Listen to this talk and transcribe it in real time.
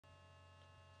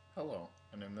Hello,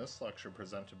 and in this lecture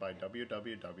presented by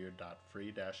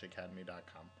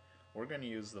www.free-academy.com, we're going to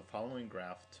use the following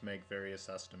graph to make various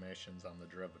estimations on the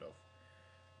derivative.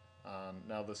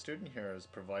 Now the student here has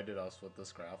provided us with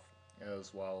this graph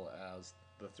as well as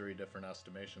the three different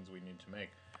estimations we need to make,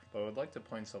 but I would like to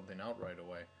point something out right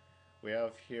away. We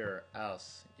have here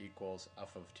S equals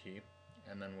f of t,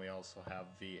 and then we also have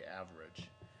v average.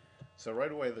 So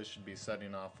right away this should be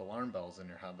setting off alarm bells in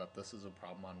your head that this is a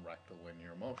problem on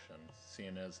rectilinear motion,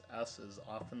 seeing as s is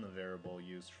often the variable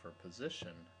used for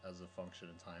position as a function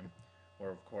of time,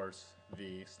 where of course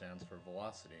v stands for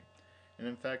velocity. And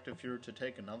in fact, if you were to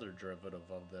take another derivative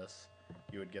of this,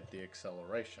 you would get the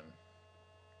acceleration.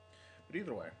 But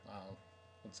either way,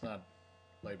 let's not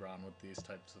labor on with these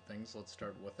types of things. Let's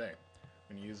start with A. I'm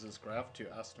going to use this graph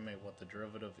to estimate what the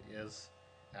derivative is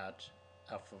at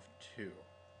f of 2.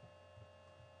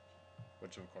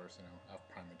 Which of course, f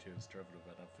prime of 2 is derivative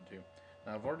at f of 2.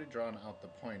 Now I've already drawn out the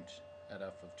point at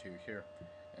f of 2 here,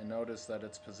 and notice that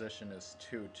its position is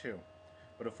 2, 2.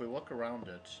 But if we look around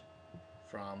it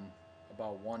from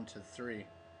about 1 to 3,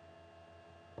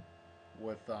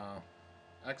 with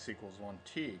x equals 1,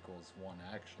 t equals 1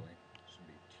 actually, it should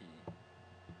be t,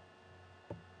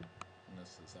 and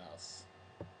this is s.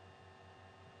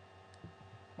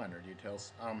 Minor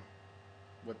details.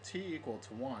 With t equal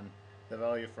to 1, the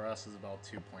value for s is about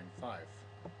 2.5.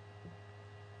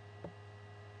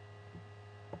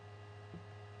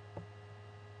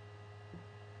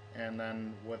 And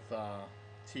then with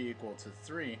t equal to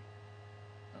 3,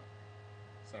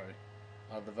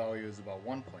 the value is about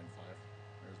 1.5.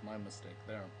 There's my mistake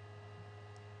there.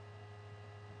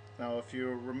 Now if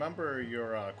you remember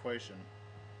your equation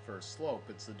for slope,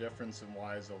 it's the difference in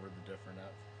y's over the different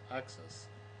x's.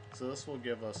 So this will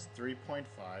give us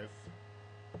 3.5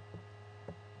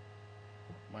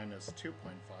 minus 2.5,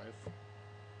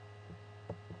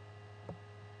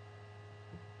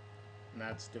 and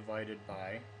that's divided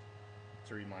by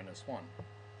 3 minus 1.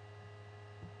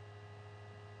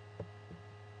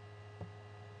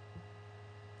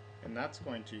 And that's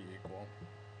going to equal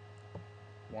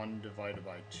 1 divided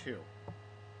by 2.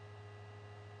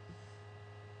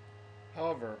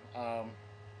 However,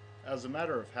 as a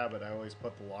matter of habit, I always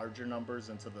put the larger numbers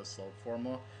into the slope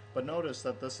formula, but notice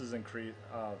that this is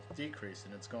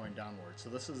decreasing, it's going downward, so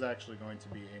this is actually going to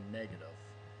be a negative.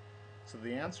 So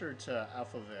the answer to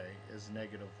f of a is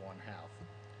negative 1/2.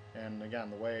 And again,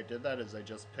 the way I did that is I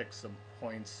just picked some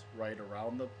points right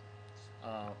around the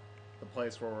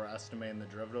place where we're estimating the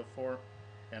derivative for,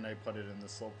 and I put it in the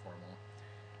slope formula.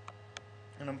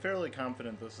 And I'm fairly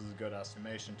confident this is a good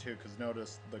estimation too, because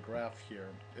notice the graph here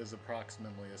is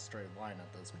approximately a straight line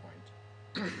at this point.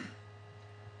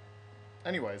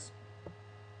 Anyways,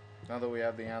 now that we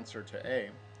have the answer to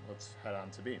A, let's head on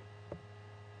to B.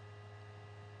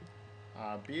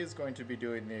 B is going to be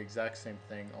doing the exact same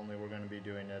thing, only we're going to be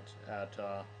doing it at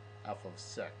f of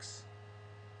 6.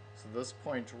 So this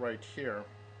point right here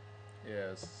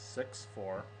is 6,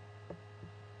 4.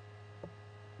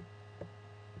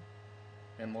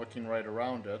 And looking right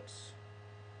around it,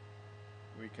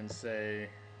 we can say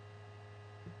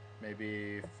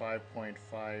maybe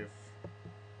 5.53,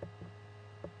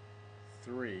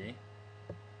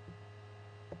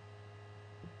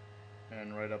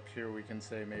 and right up here we can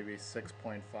say maybe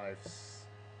 6.5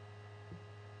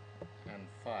 and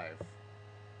 5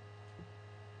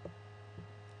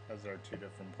 as our two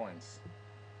different points.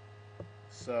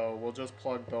 So we'll just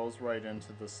plug those right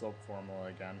into the slope formula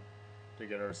again to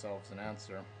get ourselves an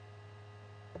answer.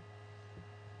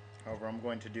 However, I'm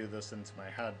going to do this into my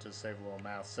head to save a little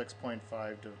math.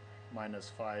 6.5 minus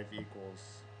 5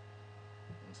 equals,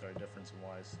 difference in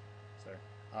y's.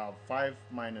 5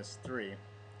 minus 3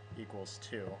 equals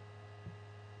 2.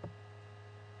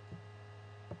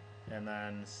 And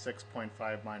then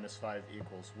 6.5 minus 5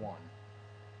 equals 1.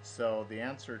 So the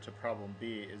answer to problem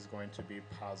B is going to be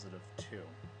positive 2.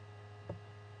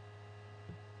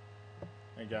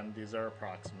 Again, these are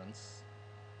approximates.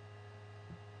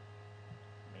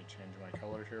 Let me change my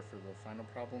color here for the final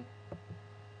problem.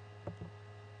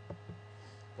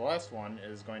 The last one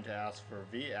is going to ask for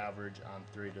V average on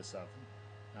 3 to 7.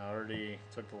 Now, I already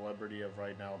took the liberty of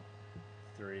writing out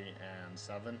 3 and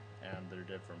 7 and their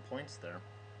different points there.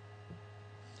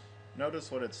 Notice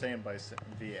what it's saying by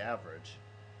V average.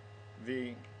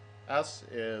 S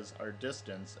is our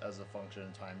distance as a function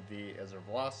of time, V is our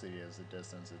velocity as a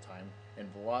distance of time,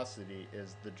 and velocity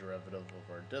is the derivative of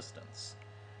our distance.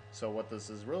 So what this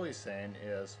is really saying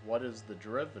is, what is the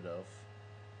derivative,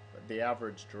 the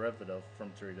average derivative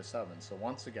from 3 to 7? So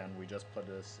once again, we just put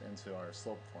this into our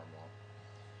slope formula.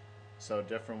 So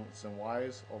difference in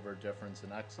y's over difference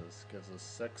in x's gives us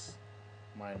 6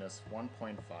 minus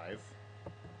 1.5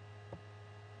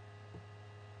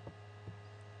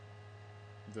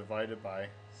 divided by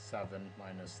 7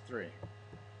 minus 3.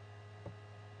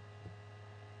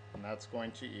 And that's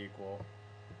going to equal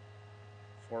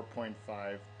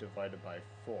 4.5 divided by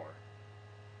 4.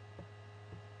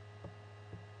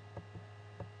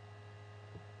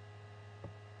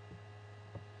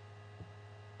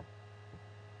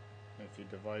 If you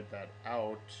divide that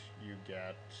out, you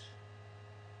get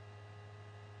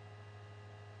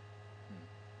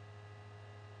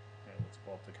okay, let's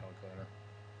pull up the calculator.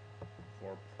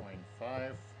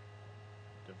 4.5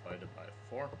 divided by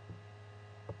 4.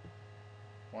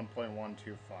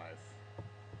 1.125.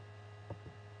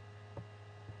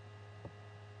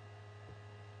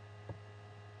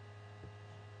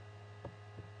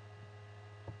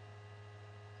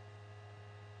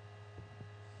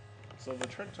 So the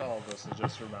trick to all of this is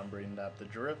just remembering that the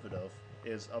derivative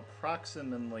is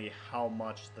approximately how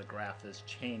much the graph is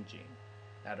changing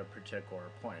at a particular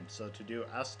point. So to do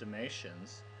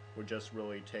estimations, we just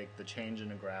really take the change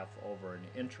in a graph over an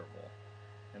interval,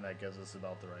 and that gives us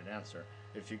about the right answer.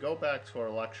 If you go back to our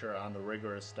lecture on the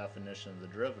rigorous definition of the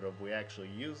derivative, we actually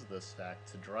use this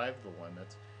fact to drive the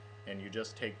limit, and you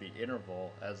just take the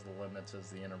interval as the limit as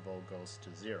the interval goes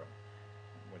to 0,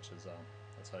 which is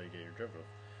that's how you get your derivative.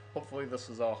 Hopefully this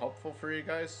was all helpful for you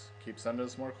guys. Keep sending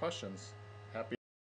us more questions.